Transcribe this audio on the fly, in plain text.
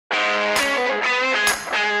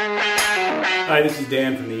Hi, this is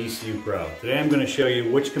Dan from the ECU Pro. Today I'm going to show you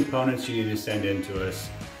which components you need to send in to us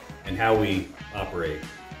and how we operate.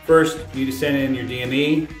 First, you need to send in your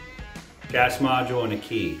DME, gas module, and a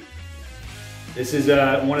key. This is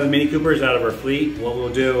one of the Mini Coopers out of our fleet. What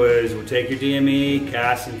we'll do is we'll take your DME,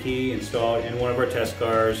 gas, and key, install it in one of our test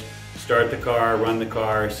cars, start the car, run the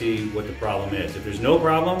car, see what the problem is. If there's no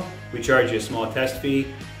problem, we charge you a small test fee,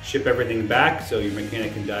 ship everything back so your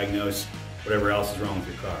mechanic can diagnose whatever else is wrong with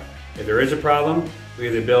your car. If there is a problem, we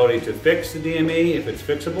have the ability to fix the DME if it's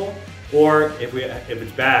fixable, or if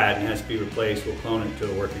it's bad and has to be replaced, we'll clone it to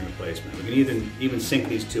a working replacement. We can even sync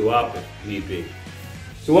these two up if need be.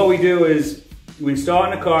 So what we do is we install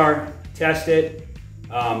it in the car, test it,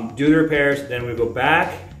 do the repairs, then we go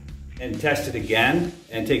back and test it again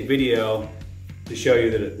and take video to show you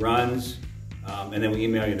that it runs, and then we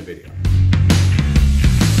email you the video.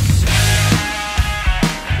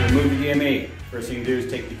 To remove the DME, first thing you do is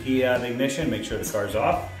take the key out of the ignition, make sure the car's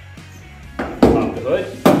off, pop the hood.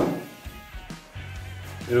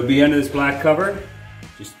 It'll be under this black cover.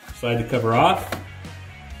 Just slide the cover off,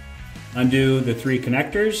 undo the 3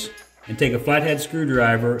 connectors, and take a flathead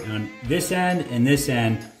screwdriver on this end and this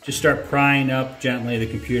end. Just start prying up gently the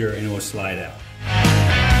computer and it will slide out.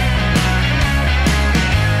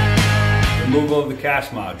 Removal of the gas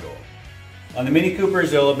module. On the Mini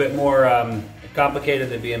Coopers, they're a little bit more complicated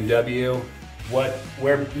than BMW.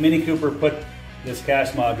 Where Mini Cooper put this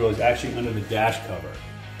gas module is actually under the dash cover.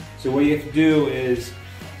 So what you have to do is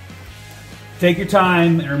take your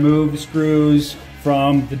time and remove the screws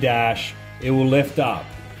from the dash. It will lift up.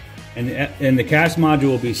 And the gas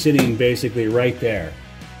module will be sitting basically right there.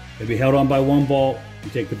 It'll be held on by one bolt. You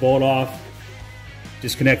take the bolt off,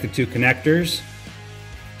 disconnect the 2 connectors,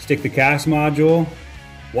 stick the gas module,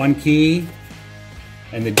 1 key,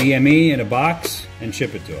 and the DME in a box, and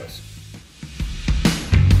ship it to us.